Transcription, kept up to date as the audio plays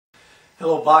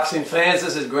Hello boxing fans,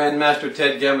 this is Grandmaster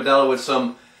Ted Gambardella with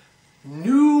some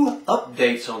new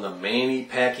updates on the Manny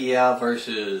Pacquiao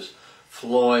versus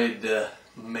Floyd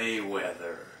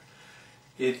Mayweather.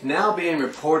 It's now being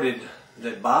reported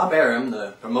that Bob Arum,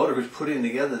 the promoter who's putting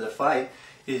together the fight,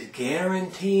 is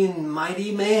guaranteeing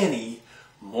Mighty Manny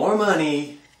more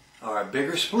money or a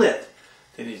bigger split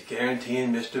than he's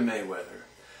guaranteeing Mr. Mayweather.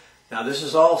 Now this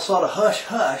is all sort of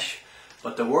hush-hush,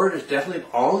 but the word is definitely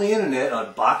on the internet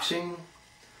on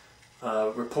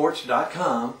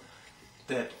boxingreports.com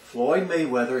that Floyd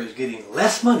Mayweather is getting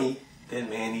less money than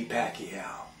Manny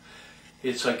Pacquiao.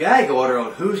 It's a gag order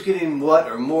on who's getting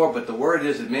what or more, but the word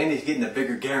is that Manny's getting a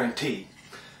bigger guarantee.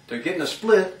 They're getting a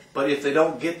split, but if they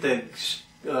don't get the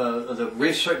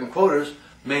certain quotas,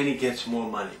 Manny gets more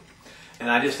money. And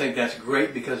I just think that's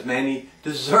great because Manny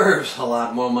deserves a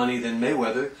lot more money than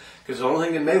Mayweather, because the only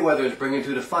thing that Mayweather is bringing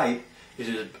to the fight is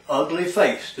his ugly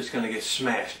face that's going to get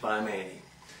smashed by Manny.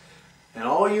 And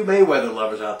all you Mayweather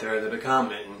lovers out there that are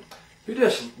commenting, you're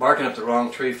just barking up the wrong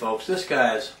tree, folks. This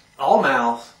guy's all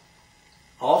mouth,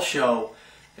 all show,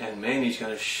 and Manny's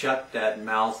going to shut that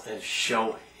mouth and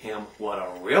show him what a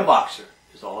real boxer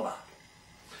is all about.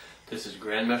 This is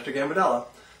Grandmaster Gambardella.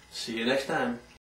 See you next time.